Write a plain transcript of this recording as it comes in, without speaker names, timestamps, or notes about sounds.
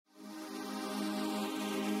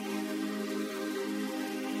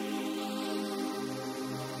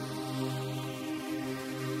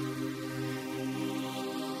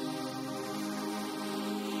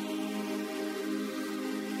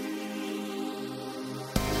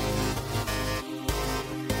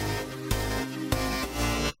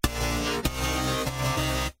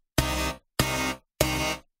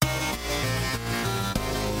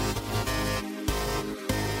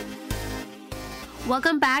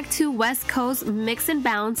Welcome back to West Coast Mix and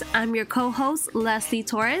Bounce. I'm your co-host, Leslie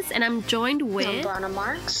Torres, and I'm joined with... I'm Brana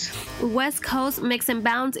Marks. West Coast Mix and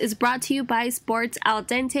Bounce is brought to you by Sports Al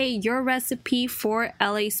Dente, your recipe for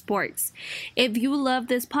LA sports. If you love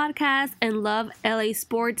this podcast and love LA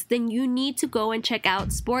sports, then you need to go and check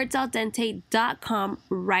out sportsaldente.com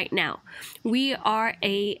right now. We are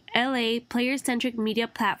a LA player-centric media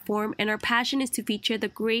platform, and our passion is to feature the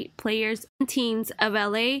great players and teams of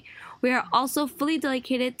LA. We are also fully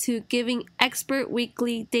dedicated to giving expert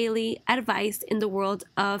weekly, daily advice in the world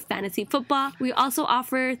of fantasy football. We also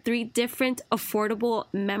offer 3 different affordable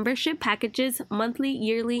membership packages, monthly,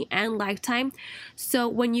 yearly, and lifetime. So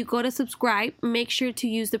when you go to subscribe, make sure to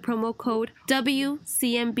use the promo code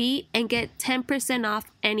WCMB and get 10% off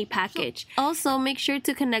any package. Also, make sure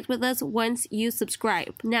to connect with us once you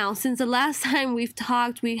subscribe. Now, since the last time we've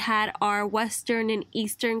talked, we had our Western and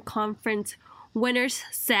Eastern Conference winners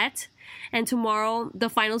set, and tomorrow the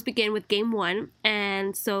finals begin with game 1,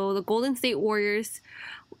 and so the Golden State Warriors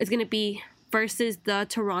is going to be versus the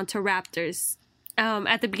Toronto Raptors.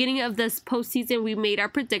 At the beginning of this postseason, we made our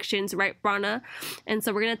predictions, right, Brana? And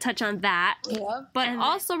so we're going to touch on that. Yeah. But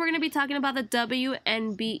also we're going to be talking about the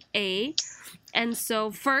WNBA. And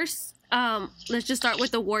so first, let's just start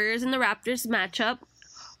with the Warriors and the Raptors matchup.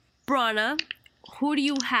 Brana, who do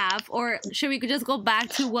you have, or should we just go back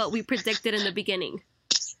to what we predicted in the beginning?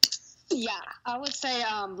 Yeah, I would say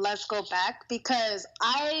let's go back because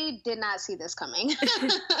I did not see this coming.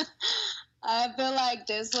 I feel like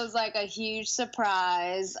this was like a huge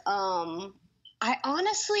surprise. I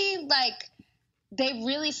honestly, they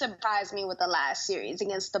really surprised me with the last series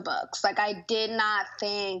against the Bucks. Like, I did not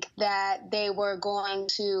think that they were going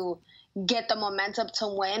to get the momentum to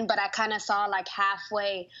win, but I kind of saw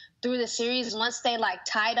halfway through the series, once they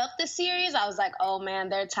tied up the series, I was like, oh man,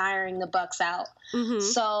 they're tiring the Bucks out. Mm-hmm.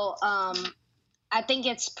 So I think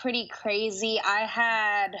it's pretty crazy.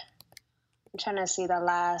 I'm trying to see the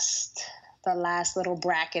last little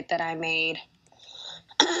bracket that I made.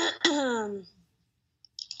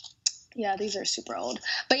 Yeah, these are super old.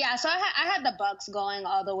 But yeah, so I had the Bucks going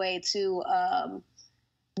all the way to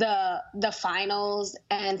the finals,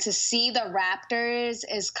 and to see the Raptors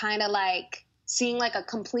is kind of like seeing a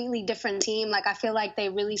completely different team. I feel like they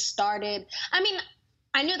really started. I mean,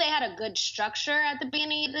 I knew they had a good structure at the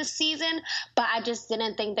beginning of this season, but I just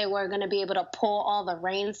didn't think they were going to be able to pull all the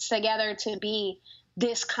reins together to be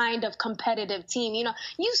this kind of competitive team. You know,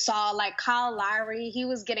 you saw Kyle Lowry, he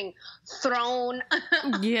was getting thrown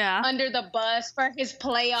under the bus for his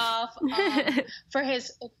playoff for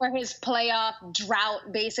his playoff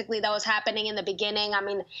drought basically that was happening in the beginning. I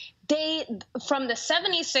mean, they, from the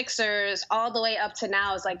 76ers all the way up to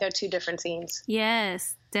now, is they're 2 different teams.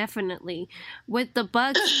 Yes, definitely. With the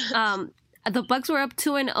Bucks, the Bucks were up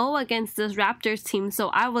 2-0 against this Raptors team, so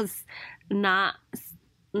I was not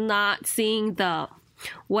seeing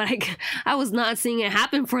I was not seeing it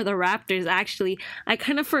happen for the Raptors, actually. I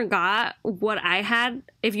kind of forgot what I had.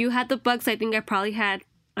 If you had the Bucks, I think I probably had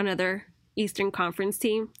another Eastern Conference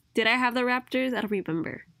team. Did I have the Raptors? I don't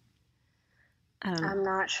remember. I'm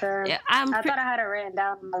not sure. Yeah, I thought I had it written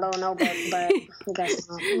down in my little notebook, but I guess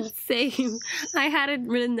not. Same. I had it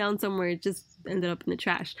written down somewhere. It just ended up in the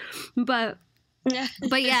trash. But yeah,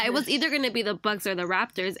 it was either going to be the Bucks or the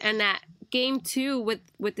Raptors. And that game 2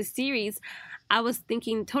 with the series, I was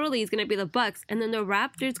thinking totally it's going to be the Bucks. And then the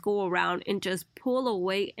Raptors go around and just pull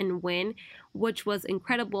away and win, which was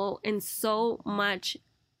incredible. And so much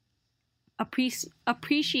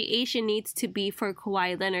appreciation needs to be for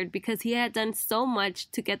Kawhi Leonard, because he had done so much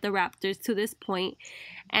to get the Raptors to this point.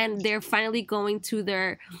 And they're finally going to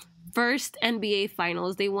their first NBA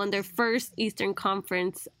finals. They won their first Eastern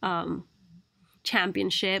Conference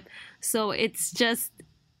championship. So it's just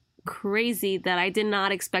crazy that I did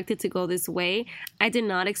not expect it to go this way. I did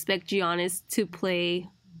not expect Giannis to play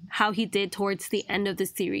how he did towards the end of the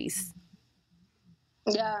series.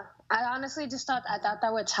 Yeah, I honestly just thought they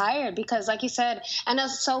were tired because, like you said, and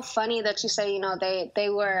it's so funny that you say, they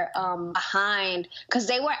were behind, because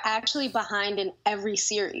they were actually behind in every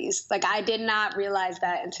series. I did not realize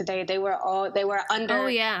that, and today they were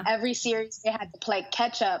under every series. They had to play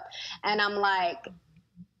catch up, and I'm like,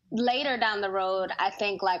 later down the road, I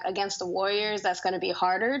think against the Warriors, that's going to be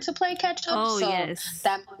harder to play catch up. Oh, so yes.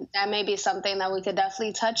 That may be something that we could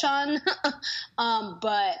definitely touch on.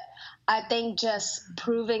 But I think just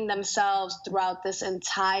proving themselves throughout this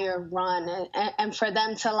entire run, and for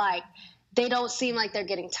them to they don't seem like they're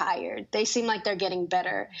getting tired. They seem like they're getting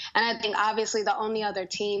better. And I think obviously the only other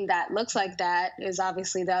team that looks like that is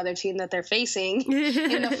obviously the other team that they're facing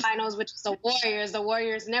in the finals, which is the Warriors. The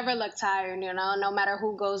Warriors never look tired, you know, no matter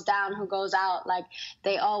who goes down, who goes out. Like,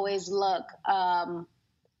 they always look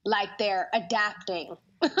like they're adapting.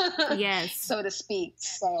 Yes. So to speak.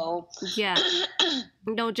 So yeah.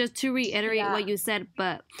 No, just to reiterate what you said,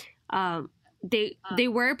 but they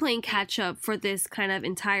were playing catch up for this kind of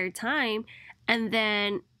entire time, and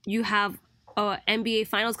then you have NBA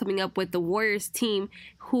Finals coming up with the Warriors team,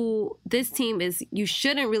 who this team is, you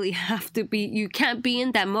shouldn't really have to be, you can't be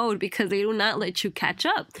in that mode because they do not let you catch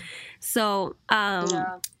up. So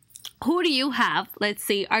who do you have? Let's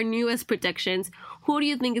see, our newest predictions. Who do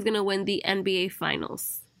you think is going to win the NBA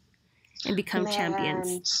Finals and become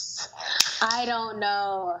champions? I don't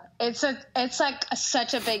know. It's like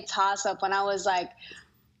such a big toss up. When I was like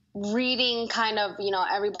reading kind of, you know,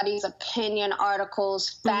 everybody's opinion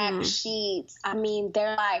articles, fact sheets. I mean,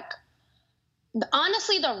 they're like,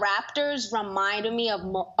 honestly, the Raptors reminded me of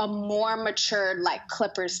a more matured like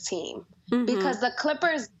Clippers team. Because the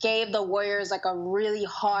Clippers gave the Warriors like a really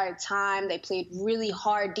hard time. They played really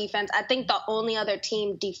hard defense. I think the only other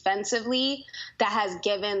team defensively that has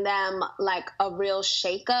given them like a real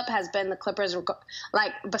shakeup has been the Clippers,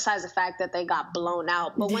 like besides the fact that they got blown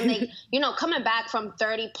out. But when they, you know, coming back from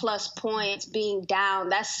 30 plus points, being down,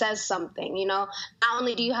 that says something, you know. Not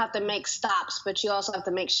only do you have to make stops, but you also have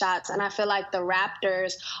to make shots. And I feel like the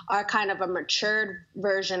Raptors are kind of a matured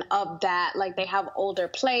version of that. Like, they have older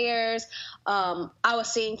players. I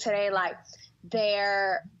was seeing today, like,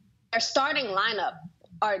 their starting lineup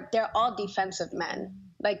they're all defensive men.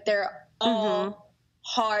 Like, they're all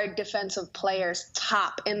hard defensive players,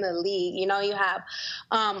 top in the league. You know, you have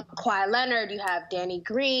Kawhi Leonard, you have Danny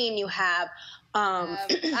Green, you have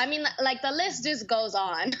I mean, like, the list just goes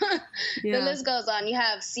on. The list goes on. You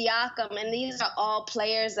have Siakam, and these are all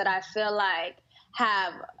players that I feel like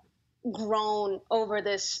have grown over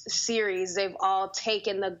this series. They've all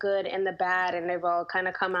taken the good and the bad, and they've all kind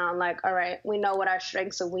of come out like, all right, we know what our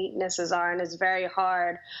strengths and weaknesses are. And it's very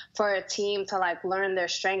hard for a team to like learn their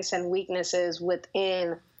strengths and weaknesses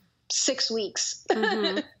within 6 weeks.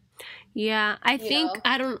 Yeah, I think,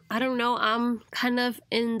 I don't know. I'm kind of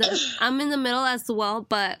in the middle as well,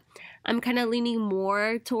 but I'm kind of leaning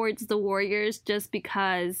more towards the Warriors just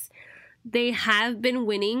because they have been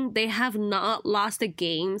winning. They have not lost a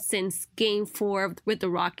game since Game 4 with the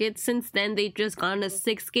Rockets. Since then, they've just gone a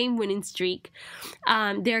 6-game winning streak.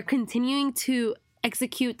 They're continuing to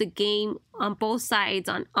execute the game on both sides,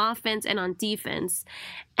 on offense and on defense.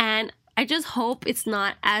 And I just hope it's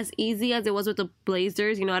not as easy as it was with the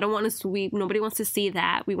Blazers. You know, I don't want to sweep. Nobody wants to see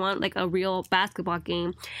that. We want like a real basketball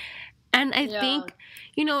game. And I think,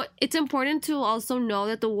 you know, it's important to also know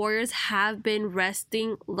that the Warriors have been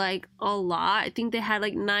resting like a lot. I think they had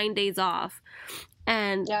like 9 days off.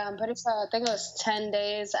 And yeah, I'm pretty sure. I think it was 10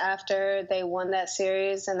 days after they won that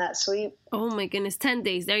series and that sweep. Oh my goodness, 10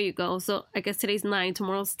 days. There you go. So I guess today's 9,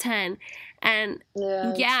 tomorrow's 10. And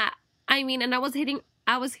yeah, I mean, and I was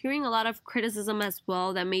hearing a lot of criticism as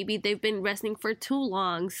well that maybe they've been resting for too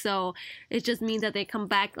long. So it just means that they come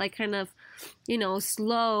back like kind of, you know,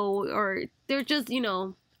 slow, or they're just, you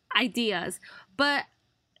know, ideas. But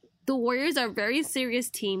the Warriors are a very serious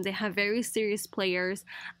team. They have very serious players.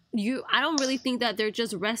 I don't really think that they're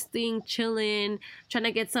just resting, chilling, trying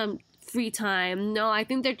to get some free time. No, I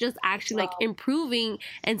think they're just actually like improving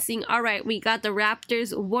and seeing, all right, we got the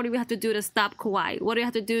Raptors. What do we have to do to stop Kawhi? What do we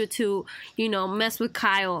have to do to, you know, mess with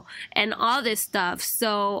Kyle and all this stuff?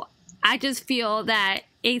 So I just feel that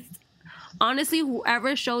it's honestly,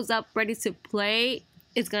 whoever shows up ready to play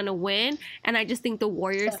is going to win. And I just think the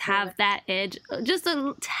Warriors have that edge just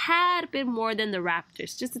a tad bit more than the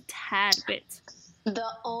Raptors, just a tad bit. The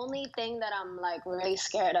only thing that I'm like really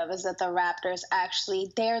scared of is that the Raptors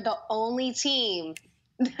they're the only team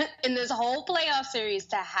in this whole playoff series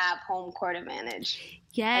to have home court advantage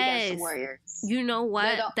against the Warriors. You know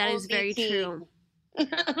what? That is very true.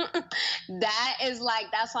 That is like,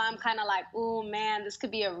 that's why I'm kind of like, oh man, this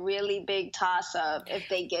could be a really big toss up if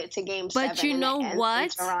they get to Game 7. But you know what? In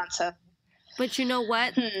Toronto. But you know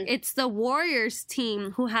what? It's the Warriors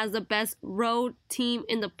team who has the best road team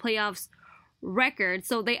in the playoffs record.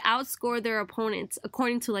 So they outscore their opponents,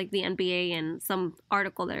 according to like the NBA and some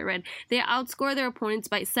article that I read. They outscore their opponents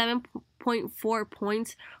by 7.4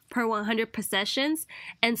 points per 100 possessions.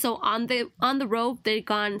 And so on the road, they've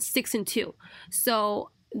gone 6-2.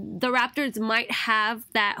 So the Raptors might have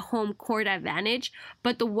that home court advantage,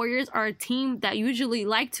 but the Warriors are a team that usually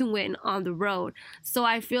like to win on the road. So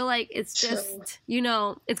I feel like it's just, you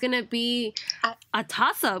know, it's going to be a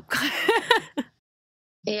toss-up.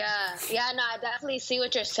 Yeah, no, I definitely see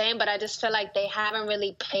what you're saying, but I just feel like they haven't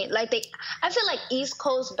really paid, I feel like East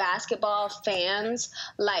Coast basketball fans,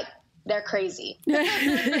 like, they're crazy.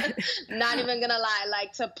 Not even gonna lie,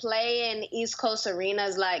 like, to play in East Coast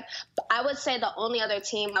arenas, like, I would say the only other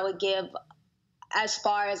team I would give as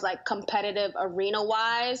far as like competitive arena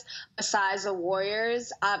wise, besides the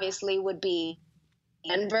Warriors, obviously would be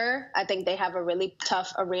Denver. I think they have a really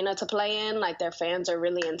tough arena to play in. Like, their fans are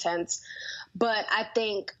really intense. But I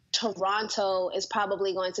think Toronto is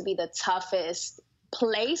probably going to be the toughest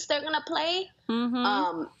place they're going to play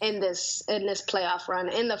in this playoff run.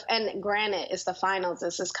 And granted, it's the finals.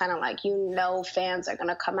 This is kind of like, you know, fans are going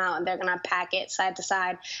to come out and they're going to pack it side to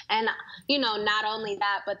side. And, you know, not only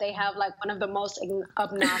that, but they have like one of the most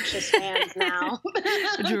obnoxious fans now.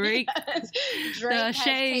 Drake. Drake has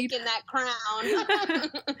taken that crown.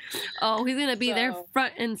 Oh, he's going to be there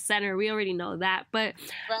front and center. We already know that. But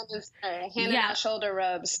front and center, handing out shoulder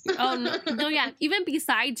rubs. Oh, no, yeah. Even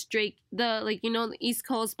besides Drake, the East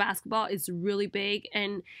Coast basketball is really big,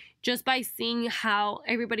 and just by seeing how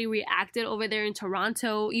everybody reacted over there in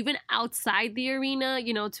Toronto, even outside the arena,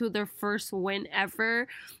 you know, to their first win ever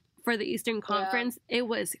for the Eastern Conference, it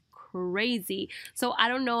was crazy. So I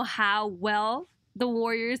don't know how well the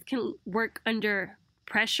Warriors can work under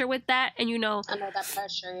pressure with that, and under that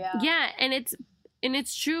pressure, and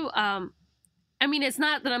it's true. I mean, it's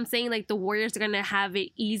not that I'm saying like the Warriors are gonna have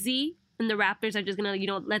it easy and the Raptors are just gonna,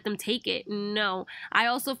 let them take it. No. I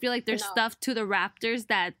also feel like there's stuff to the Raptors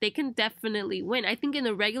that they can definitely win. I think in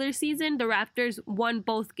the regular season, the Raptors won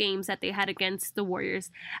both games that they had against the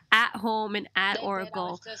Warriors at home and at Oracle.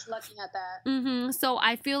 I was just looking at that. So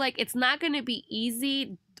I feel like it's not gonna be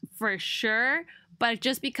easy for sure, but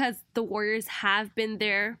just because the Warriors have been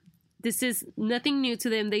there, this is nothing new to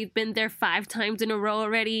them. They've been there 5 times in a row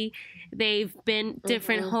already. They've been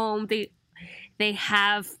different home. They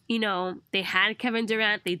have, they had Kevin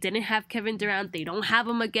Durant. They didn't have Kevin Durant. They don't have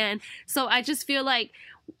him again. So I just feel like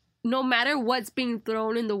no matter what's being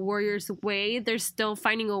thrown in the Warriors' way, they're still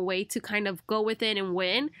finding a way to kind of go with it and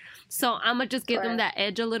win. So I'm going to just give them that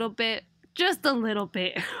edge a little bit. Just a little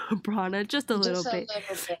bit, Brana. Just a little bit.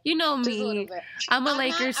 You know me. I'm a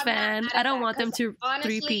Lakers fan. I don't want them to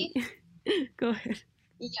repeat. Go ahead.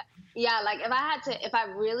 Yeah, like if I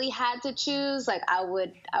really had to choose, like I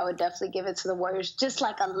would definitely give it to the Warriors, just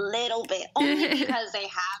like a little bit, only because they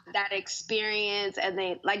have that experience, and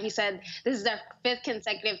they, like you said, this is their 5th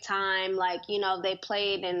consecutive time. Like, they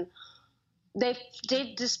played, and they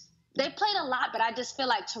played a lot, but I just feel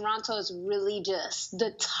like Toronto is really just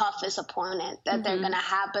the toughest opponent that they're gonna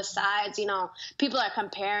have. Besides, people are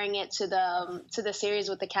comparing it to the series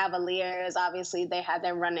with the Cavaliers. Obviously, they had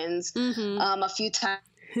their run-ins a few times.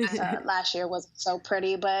 Last year wasn't so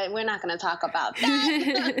pretty, but we're not going to talk about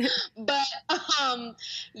that. But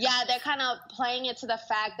they're kind of playing it to the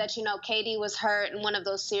fact that KD was hurt in one of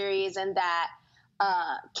those series, and that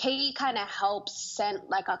KD kind of helps send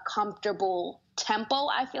like a comfortable tempo,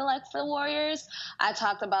 I feel like, for the Warriors. I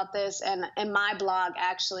talked about this in my blog,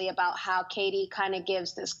 actually, about how KD kind of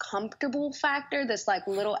gives this comfortable factor, this like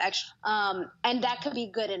little extra, and that could be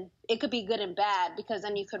good, and it could be good and bad, because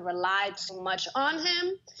then you could rely too much on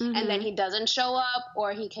him and then he doesn't show up,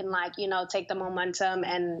 or he can take the momentum,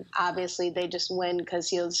 and obviously they just win because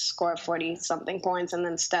he'll score 40 something points and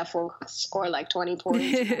then Steph will score like 20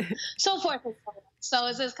 points, so forth and so on. So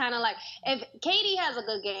it's just kind of like, if KD has a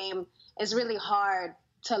good game, it's really hard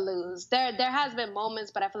to lose. There has been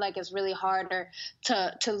moments, but I feel like it's really harder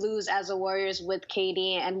to lose as the Warriors with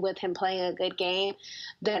KD and with him playing a good game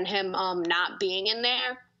than him not being in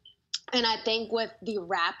there. And I think with the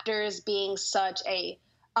Raptors being such a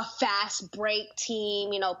fast break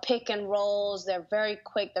team, pick and rolls, they're very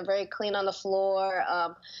quick, they're very clean on the floor.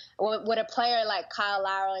 With a player like Kyle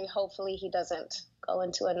Lowry, hopefully he doesn't go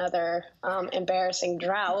into another embarrassing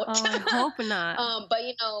drought. Oh, I hope not. But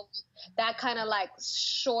that kind of like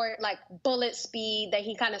short, like bullet speed that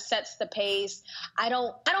he kind of sets the pace. I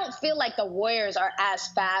don't feel like the Warriors are as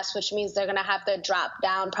fast, which means they're gonna have to drop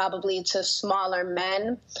down probably to smaller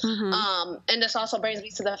men. And this also brings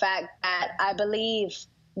me to the fact that I believe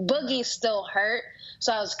Boogie's still hurt.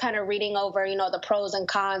 So I was kind of reading over, the pros and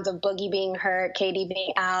cons of Boogie being hurt, KD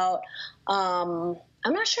being out.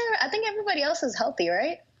 I'm not sure. I think everybody else is healthy,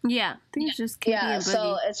 right? Yeah, I think it's just KD and Boogie.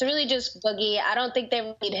 So it's really just Boogie. I don't think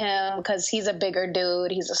they need him because he's a bigger dude.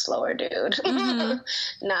 He's a slower dude.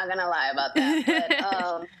 Mm-hmm. Not gonna lie about that.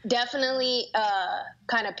 But definitely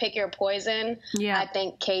kind of pick your poison. Yeah. I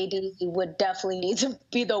think KD would definitely need to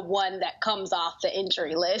be the one that comes off the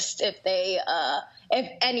injury list. If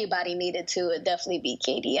anybody needed to, it'd definitely be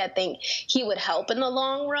KD. I think he would help in the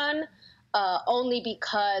long run, only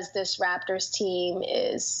because this Raptors team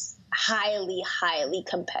is highly, highly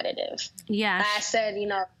competitive. Yeah. I said, you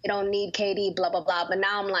don't need KD, blah, blah, blah. But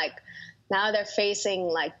now I'm like, now they're facing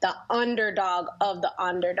like the underdog of the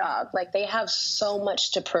underdog. Like they have so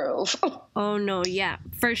much to prove. Oh no, yeah,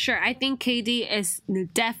 for sure. I think KD is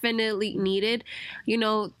definitely needed.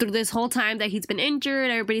 Through this whole time that he's been injured,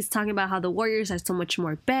 everybody's talking about how the Warriors are so much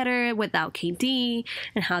more better without KD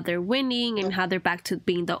and how they're winning and how they're back to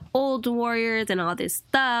being the old Warriors and all this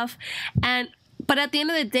stuff. But at the end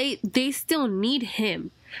of the day, they still need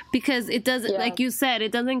him because it doesn't, like you said,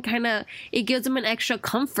 it doesn't it gives them an extra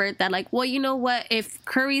comfort that like, well, you know what, if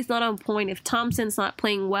Curry's not on point, if Thompson's not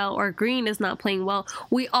playing well or Green is not playing well,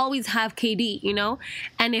 we always have KD,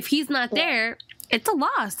 and if he's not there, it's a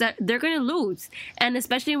loss that they're going to lose. And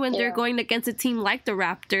especially when they're going against a team like the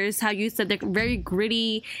Raptors, how you said they're very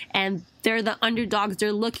gritty and they're the underdogs.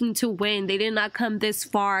 They're looking to win. They did not come this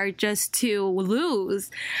far just to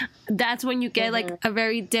lose. That's when you get like a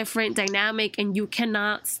very different dynamic and you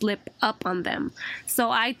cannot slip up on them.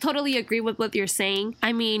 So I totally agree with what you're saying.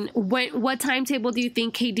 I mean, what timetable do you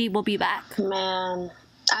think KD will be back? Man,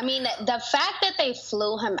 I mean, the fact that they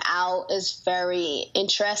flew him out is very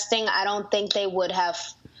interesting. I don't think they would have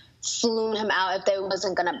flown him out if they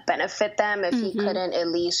wasn't going to benefit them, if he couldn't at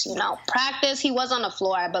least, practice. He was on the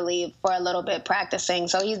floor, I believe, for a little bit practicing.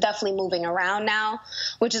 So he's definitely moving around now,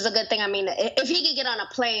 which is a good thing. I mean, if he could get on a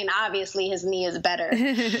plane, obviously his knee is better.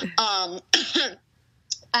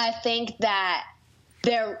 I think that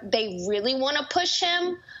they really want to push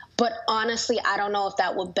him. But honestly, I don't know if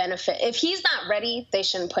that would benefit. If he's not ready, they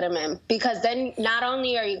shouldn't put him in, because then not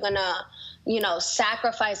only are you going to,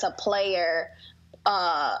 sacrifice a player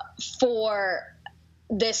for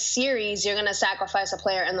this series, you're going to sacrifice a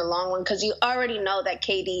player in the long run because you already know that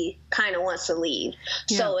KD kind of wants to leave.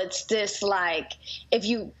 Yeah. So it's this like, if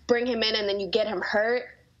you bring him in and then you get him hurt,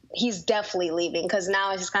 he's definitely leaving, because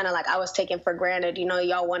now it's just kind of like, I was taken for granted.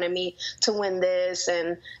 Y'all wanted me to win this,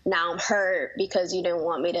 and now I'm hurt because you didn't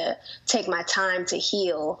want me to take my time to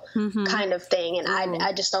heal, kind of thing. And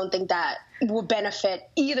I just don't think that will benefit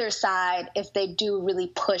either side if they do really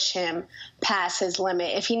push him past his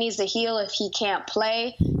limit. If he needs to heal, if he can't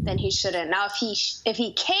play, then he shouldn't. Now, if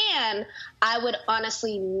he can, I would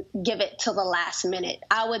honestly give it till the last minute.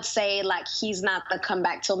 I would say like he's not going to come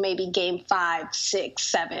back till maybe game 5, 6,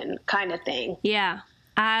 7 kind of thing. Yeah,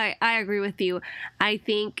 I agree with you. I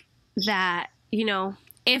think that,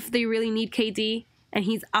 if they really need KD and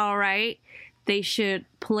he's all right, they should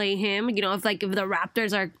play him. If the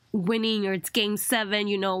Raptors are winning or it's game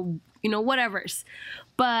 7, whatever's.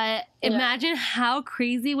 But imagine how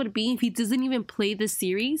crazy it would be if he doesn't even play the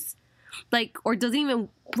series, or doesn't even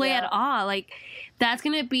play at all. That's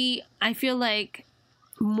going to be, I feel like,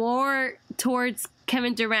 more towards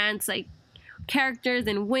Kevin Durant's, characters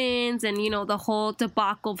and wins and, the whole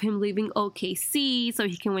debacle of him leaving OKC so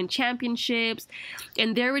he can win championships.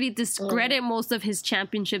 And they already discredit most of his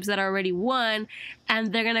championships that are already won.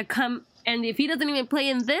 And they're going to come, and if he doesn't even play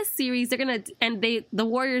in this series, the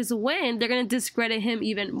Warriors win, they're going to discredit him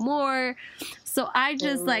even more. So I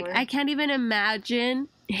just, I can't even imagine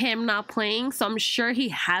him not playing. So I'm sure he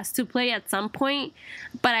has to play at some point.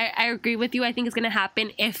 But I agree with you. I think it's going to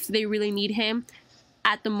happen if they really need him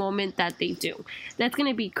at the moment that they do. That's going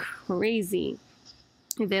to be crazy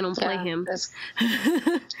if they don't play him.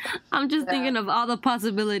 I'm just thinking of all the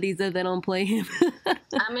possibilities if they don't play him.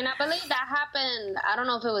 I mean, I believe that happened. I don't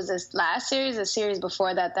know if it was this last series or series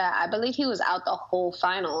before that I believe he was out the whole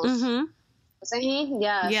finals. Wasn't he?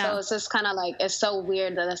 Yeah. So it's just kind of it's so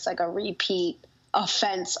weird that it's like a repeat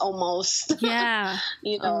offense almost. Yeah.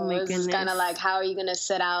 It's kind of like, how are you going to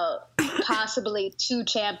sit out possibly 2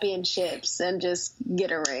 championships and just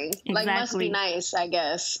get a ring? Exactly. Must be nice, I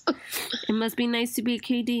guess. It must be nice to be a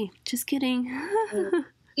KD. Just kidding.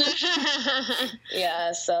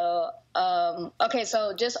 Yeah. So, okay.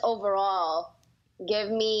 So just overall,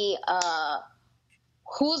 give me,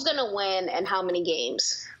 who's going to win and how many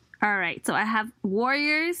games? All right. So I have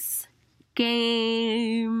Warriors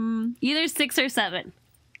game either 6 or 7.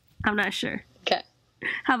 I'm not sure. Okay.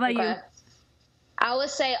 How about you? I would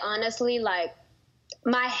say honestly,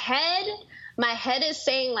 my head is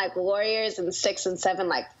saying Warriors in 6 and 7,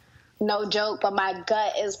 no joke, but my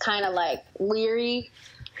gut is kind of leery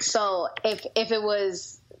So if it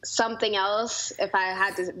was something else, if I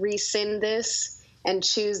had to rescind this and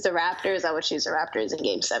choose the Raptors, I would choose the Raptors in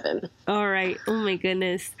Game 7. All right. Oh my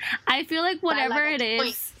goodness. I feel like whatever it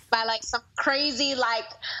is, by like some crazy like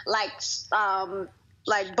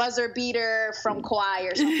buzzer beater from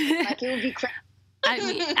Kawhi or something. Like, it would be crazy.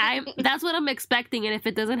 I mean, that's what I'm expecting, and if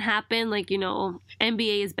it doesn't happen, like, you know,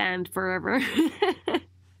 NBA is banned forever.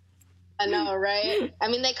 I know, right? I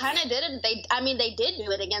mean, they kind of did it. They did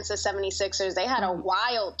do it against the 76ers. They had a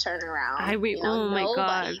wild turnaround. Oh my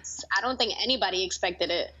God. I don't think anybody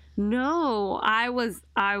expected it. No, I was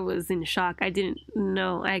in shock. I didn't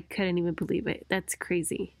know. I couldn't even believe it. That's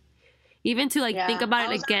crazy. Even to think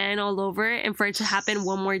about it again all over and for it to happen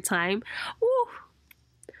one more time. Ooh.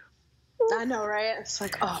 I know, right? It's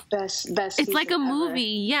like, best. It's like a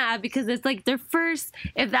movie, yeah, because it's like their first.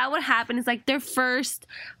 If that would happen, it's like their first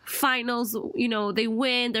finals. You know, they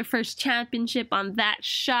win their first championship on that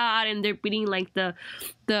shot, and they're beating like the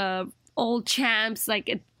old champs.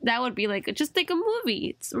 Like that would be like just like a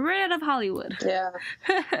movie. It's right out of Hollywood. Yeah,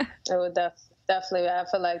 it would definitely. I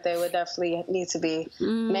feel like they would definitely need to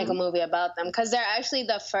make a movie about them because they're actually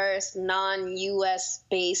the first non-US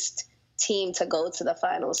based team to go to the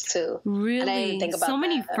finals too. Really? And I didn't think about so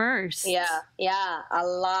many firsts. Yeah,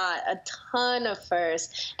 a ton of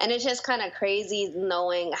firsts. And it's just kind of crazy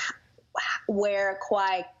knowing where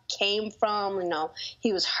Kawhi came from. You know,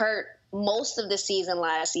 he was hurt most of the season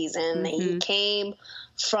last season. He came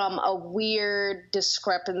from a weird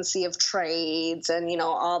discrepancy of trades and, you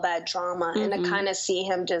know, all that drama. And to kind of see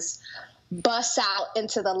him just bust out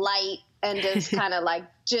into the light and just kind of like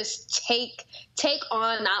just take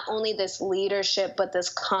on not only this leadership but this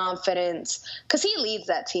confidence because he leads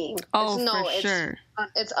that team. Sure.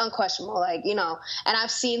 It's unquestionable, like, you know. And I've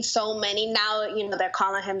seen so many now. You know, they're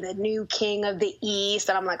calling him the new king of the East,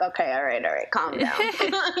 and I'm like, okay, all right, calm down.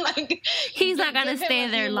 Like, he's not gonna stay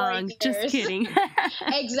there long. Just kidding.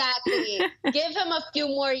 Exactly. Give him a few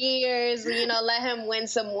more years. You know, let him win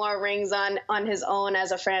some more rings on his own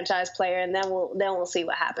as a franchise player, and then we'll see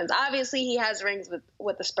what happens. Obviously, he has rings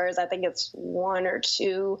with the Spurs. I think it's 1 or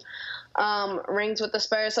 2 rings with the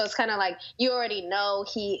Spurs. So it's kind of like you already know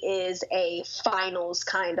he is a finals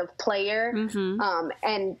kind of player.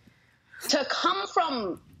 And to come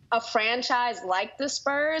from a franchise like the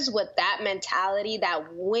Spurs with that mentality,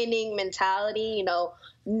 that winning mentality, you know,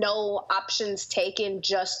 no options taken,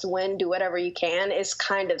 just win, do whatever you can, it's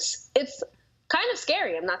kind of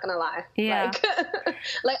scary. I'm not gonna lie. Yeah.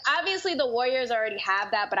 Like obviously the Warriors already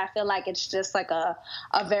have that, but I feel like it's just like a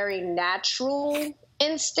very natural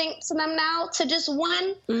instinct to them now to just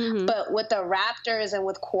win. But with the Raptors and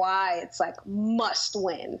with Kawhi, it's like must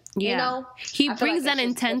win. Yeah. You know? He brings that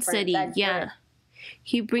intensity.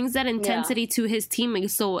 He brings that intensity to his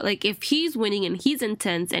teammates. So like if he's winning and he's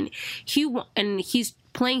intense and he's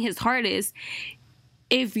playing his hardest,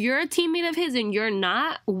 if you're a teammate of his and you're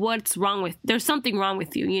not, there's something wrong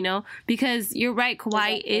with you, you know? Because you're right,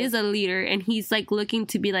 Kawhi is a leader and he's like looking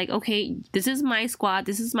to be like, okay, this is my squad,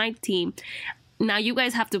 this is my team. Now you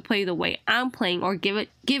guys have to play the way I'm playing or give it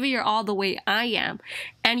your all the way I am.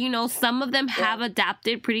 And, you know, some of them have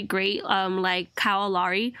adapted pretty great, like Kyle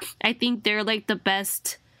Lowry. I think they're like the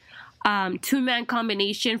best two-man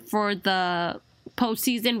combination for the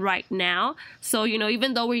postseason right now. So, you know,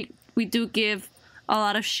 even though we do give a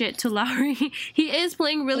lot of shit to Lowry, he is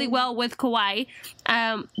playing really well with Kawhi.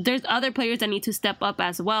 There's other players that need to step up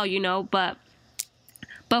as well, you know, but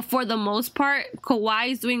for the most part,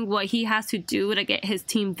 Kawhi is doing what he has to do to get his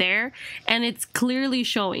team there, and it's clearly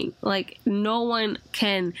showing. Like, no one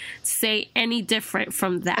can say any different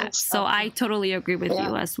from that. So I totally agree with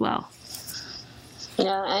you as well.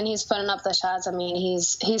 Yeah, and he's putting up the shots. I mean,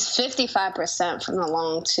 he's 55% from the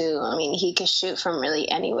long too. I mean, he can shoot from really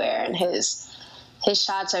anywhere, and his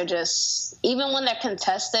shots are just, even when they're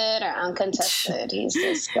contested or uncontested, he's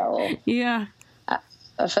just so... Yeah.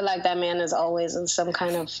 I feel like that man is always in some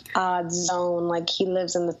kind of odd zone, like he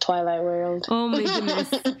lives in the Twilight world. Oh my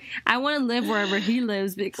goodness. I want to live wherever he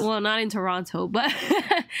lives. Well, not in Toronto, but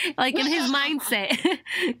like in his mindset.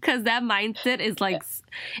 Because that mindset is like,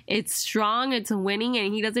 it's strong, it's winning,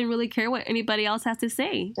 and he doesn't really care what anybody else has to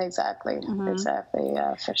say. Exactly. Exactly.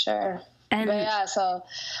 Yeah, for sure. But yeah, so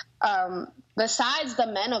besides the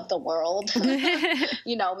men of the world,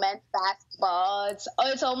 you know, men's basketball,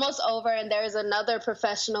 it's almost over, and there's another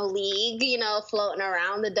professional league, you know, floating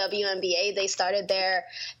around, the WNBA. They started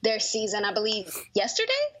their season, I believe,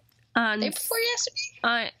 yesterday? Day before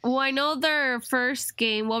yesterday? Well, I know their first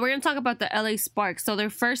game. Well, we're going to talk about the LA Sparks. So their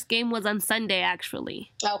first game was on Sunday,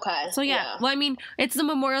 actually. Okay. So, yeah. Well, I mean, it's the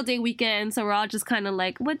Memorial Day weekend, so we're all just kind of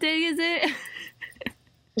like, what day is it?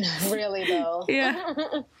 Really though. Yeah.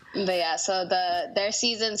 But yeah, so their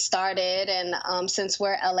season started, and since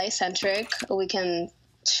we're LA centric, we can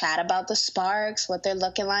chat about the Sparks, what they're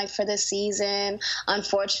looking like for the season.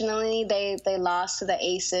 Unfortunately, they lost to the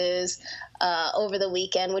Aces over the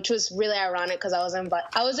weekend, which was really ironic because I was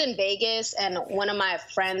in Vegas, and one of my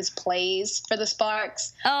friends plays for the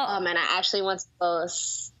Sparks. And I actually went to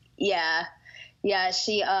those. Yeah,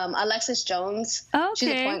 she Alexis Jones. Okay. She's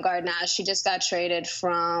a point guard now. She just got traded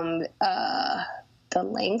from the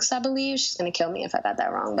Lynx, I believe. She's gonna kill me if I got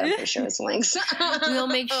that wrong, but I'm pretty sure it's Lynx.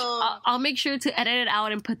 I'll make sure to edit it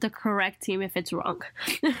out and put the correct team if it's wrong.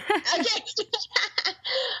 Okay.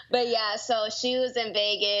 But yeah, so she was in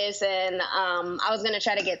Vegas, and I was gonna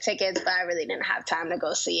try to get tickets, but I really didn't have time to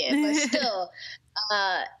go see it. But still,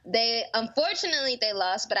 they unfortunately they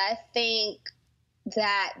lost, but I think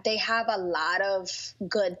that they have a lot of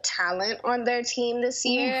good talent on their team this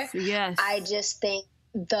year. Oof, yes. I just think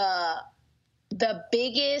the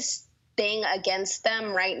biggest thing against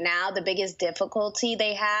them right now, the biggest difficulty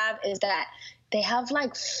they have is that they have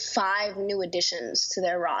like 5 new additions to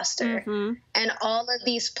their roster. Mm-hmm. And all of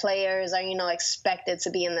these players are, expected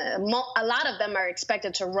to be a lot of them are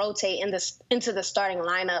expected to rotate into the starting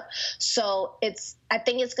lineup. So I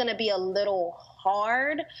think it's going to be a little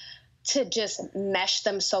hard to just mesh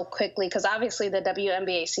them so quickly, because obviously the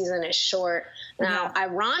WNBA season is short. Now,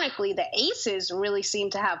 Ironically, the Aces really seem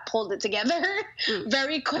to have pulled it together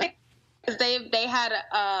very quick. They had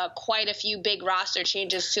quite a few big roster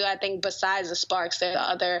changes too. I think besides the Sparks, they're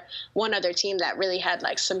the one other team that really had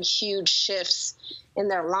like some huge shifts in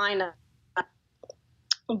their lineup.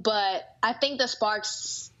 But I think the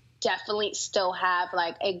Sparks definitely still have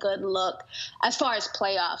like a good look as far as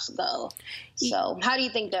playoffs go. So how do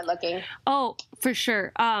you think they're looking? Oh, for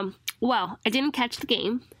sure. Well, I didn't catch the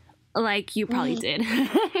game like you probably did.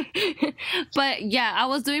 But yeah, I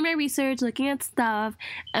was doing my research, looking at stuff,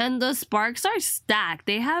 and the Sparks are stacked.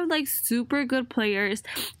 They have like super good players,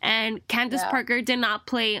 and Candace Parker did not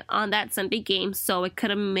play on that Sunday game, so it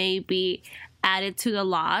could have maybe added to the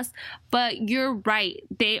loss. But you're right.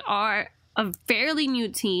 They are a fairly new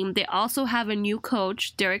team. They also have a new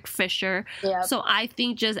coach, Derek Fisher. Yep. So I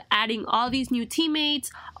think just adding all these new teammates,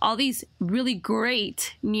 all these really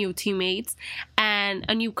great new teammates, and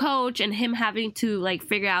a new coach, and him having to like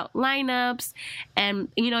figure out lineups and,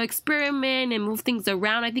 experiment and move things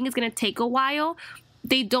around, I think it's going to take a while.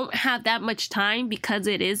 They don't have that much time because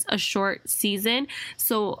it is a short season.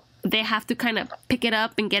 So they have to kind of pick it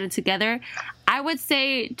up and get it together. I would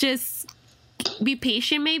say just be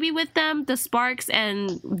patient maybe with them, the Sparks,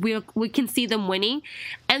 and we can see them winning.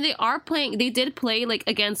 And they did play like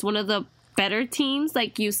against one of the better teams,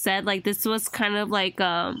 like you said. Like this was kind of like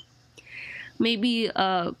maybe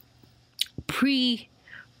a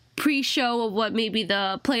pre-show of what maybe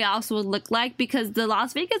the playoffs would look like, because the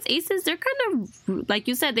Las Vegas Aces, they're kind of, like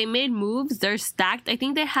you said, they made moves. They're stacked. I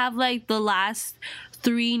think they have like the last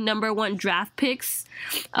 3 number 1 draft picks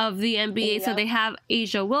of the NBA. Yep. So they have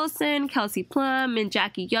Asia Wilson, Kelsey Plum, and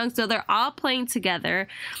Jackie Young. So they're all playing together.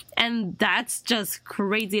 And that's just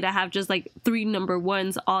crazy to have just like 3 number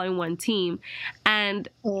 1s all in one team. And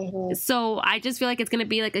so I just feel like it's going to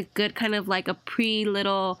be like a good kind of like a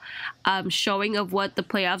little showing of what the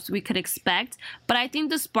playoffs we could expect. But I think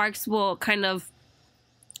the Sparks will kind of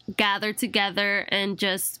gather together and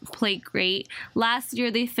just play great. Last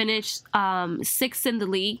year they finished 6th in the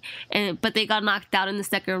league, but they got knocked out in the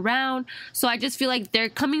second round. So I just feel like they're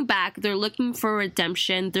coming back. They're looking for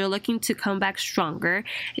redemption. They're looking to come back stronger.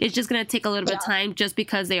 It's just going to take a little bit of time just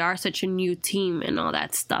because they are such a new team and all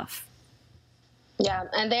that stuff. Yeah,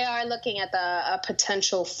 and they are looking at a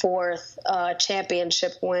potential 4th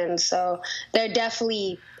championship win. So they're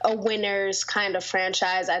definitely a winner's kind of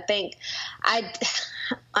franchise. I think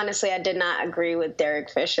honestly, I did not agree with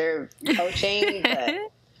Derek Fisher coaching, but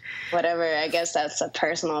whatever. I guess that's a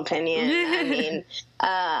personal opinion. I mean,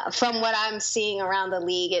 from what I'm seeing around the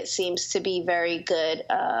league, it seems to be very good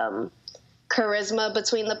charisma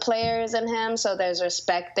between the players and him, so there's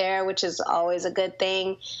respect there, which is always a good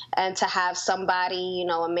thing. And to have somebody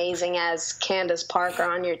amazing as Candace Parker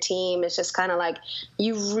on your team, it's just kind of like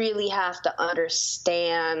you really have to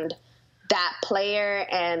understand that player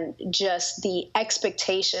and just the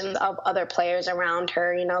expectations of other players around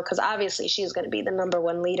her, because obviously she's going to be the number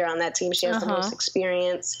 1 leader on that team. She has the most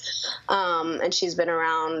experience, and she's been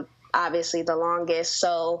around obviously the longest.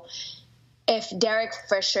 So if Derek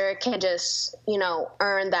Fisher can just,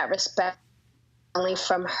 earn that respect not only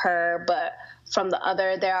from her, but from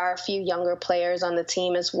there are a few younger players on the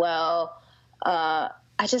team as well. I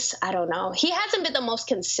don't know. He hasn't been the most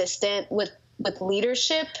consistent with with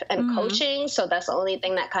leadership and coaching. So that's the only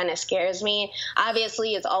thing that kind of scares me.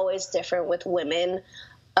 Obviously, it's always different with women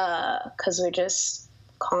because we're just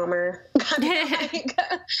calmer.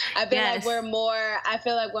 I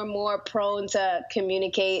feel like we're more prone to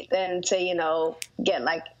communicate than to, you know, get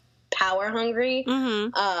like power hungry.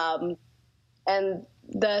 And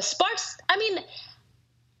the Sparks, I mean,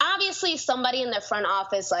 obviously somebody in the front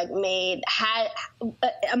office like had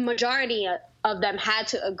a majority of them had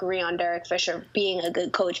to agree on Derek Fisher being a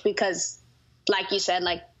good coach because, like you said,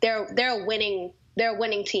 like they're a winning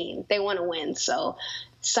team. They want to win. So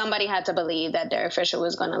somebody had to believe that Derek Fisher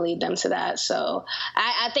was going to lead them to that. So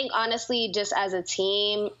I think honestly, just as a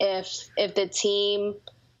team, if the team,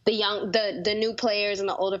 the new players and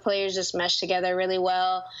the older players just mesh together really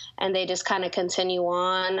well and they just kind of continue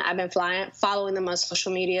on. I've been following them on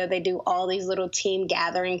social media. They do all these little team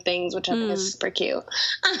gathering things, which I think is super cute.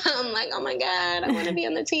 I'm like, oh my God, I want to be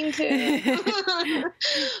on the team too.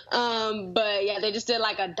 But yeah, they just did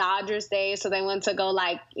like a Dodgers day. So they went to go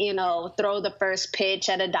like, you know, throw the first pitch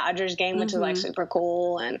at a Dodgers game, which is like super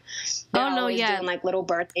cool. And they're doing like little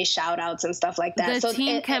birthday shout outs and stuff like that. The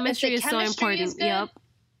team chemistry is so important. Yep.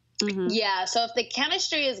 Yeah, so if the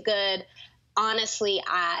chemistry is good, honestly,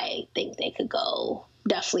 I think they could go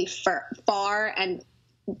definitely far and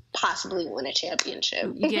possibly win a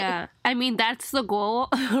championship. Yeah, I mean that's the goal,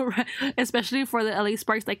 especially for the LA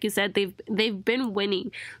Sparks. Like you said, they've been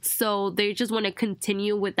winning, so they just want to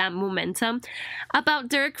continue with that momentum. About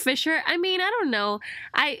Derek Fisher, I mean, I don't know.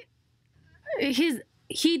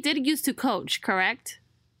 He did used to coach, correct?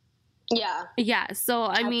 Yeah. So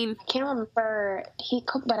I mean, I can't remember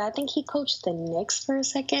but I think he coached the Knicks for a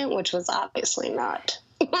second, which was obviously not.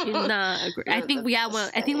 I think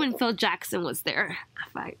when Phil Jackson was there,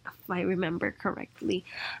 if I remember correctly.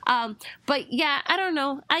 But yeah, I don't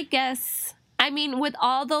know. I guess I mean with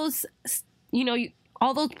all those, you know,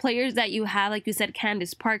 all those players that you have, like you said,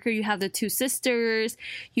 Candace Parker, you have the two sisters,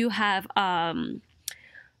 you have Alana,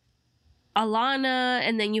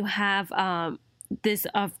 and then you have this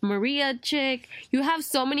Maria chick. You have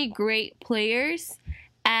so many great players,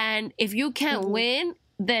 and if you can't win,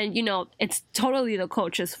 then you know it's totally the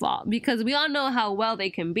coach's fault because we all know how well they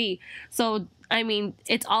can be. So I mean,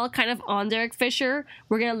 it's all kind of on Derek Fisher.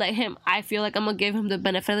 We're gonna let him. I feel like I'm gonna give him the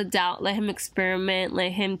benefit of the doubt. Let him experiment.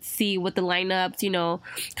 Let him see what the lineups. You know,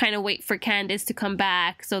 kind of wait for Candace to come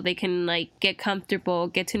back so they can like get comfortable,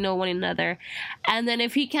 get to know one another, and then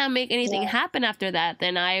if he can't make anything happen after that,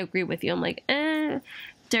 then I agree with you. I'm like,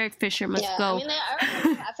 Derek Fisher must go. I mean,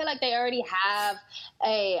 I feel like they already have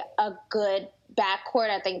a good backcourt.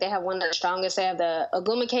 I think they have one of the strongest. They have the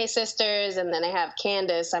Ogumake sisters, and then they have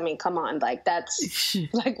Candace. I mean, come on, like that's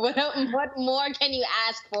like what more can you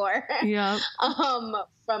ask for? Yeah.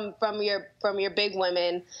 From your big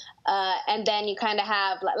women, and then you kind of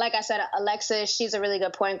have, like I said, Alexis. She's a really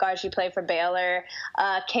good point guard. She played for Baylor.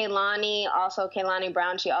 Kaylani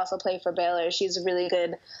Brown. She also played for Baylor. She's a really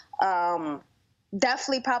good.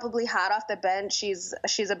 Definitely probably hot off the bench. She's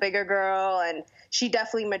a bigger girl, and she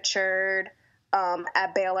definitely matured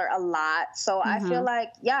at Baylor a lot. So I feel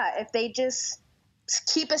like, if they just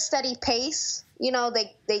keep a steady pace, you know,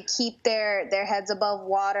 they keep their heads above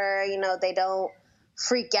water, you know, they don't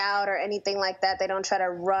freak out or anything like that. They don't try to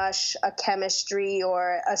rush a chemistry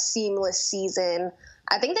or a seamless season.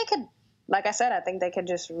 I think they could, like I said, I think they could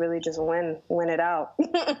just really just win it out.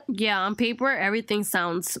 Yeah, on paper, everything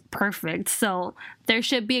sounds perfect. So there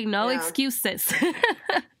should be no excuses.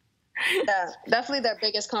 Yeah, definitely their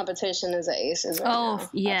biggest competition is the Aces right now. Oh,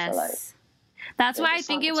 yes. That's why I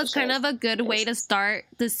think it was kind of a good way to start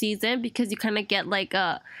the season because you kind of get like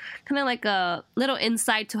a little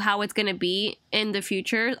insight to how it's going to be in the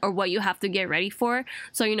future or what you have to get ready for.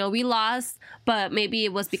 So, you know, we lost, but maybe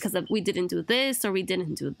it was because we didn't do this or we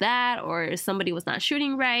didn't do that or somebody was not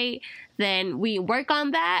shooting right. Then we work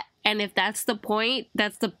on that. And if that's the point,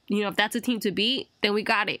 if that's a team to beat, then we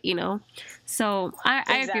got it, you know? So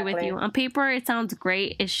I agree with you. On paper, it sounds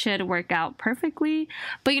great. It should work out perfectly.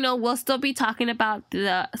 But, you know, we'll still be talking about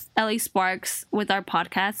the LA Sparks with our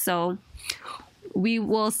podcast. So we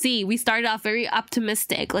will see. We started off very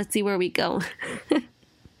optimistic. Let's see where we go.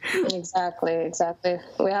 Exactly.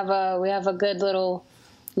 We have a good little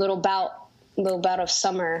bout of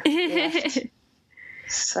summer left.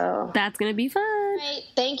 So that's going to be fun. Right.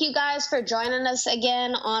 Thank you guys for joining us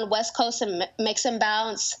again on West Coast and Mix and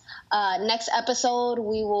Bounce. Next episode,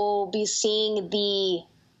 we will be seeing the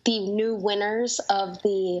new winners of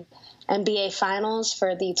the NBA Finals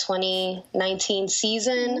for the 2019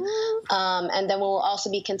 season. And then we'll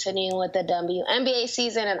also be continuing with the WNBA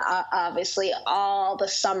season and obviously all the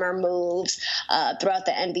summer moves. throughout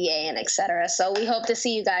the NBA and etc. So we hope to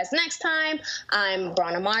see you guys next time. I'm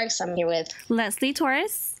Brana Marks. I'm here with Leslie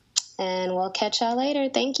Torres. And we'll catch y'all later.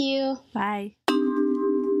 Thank you. Bye.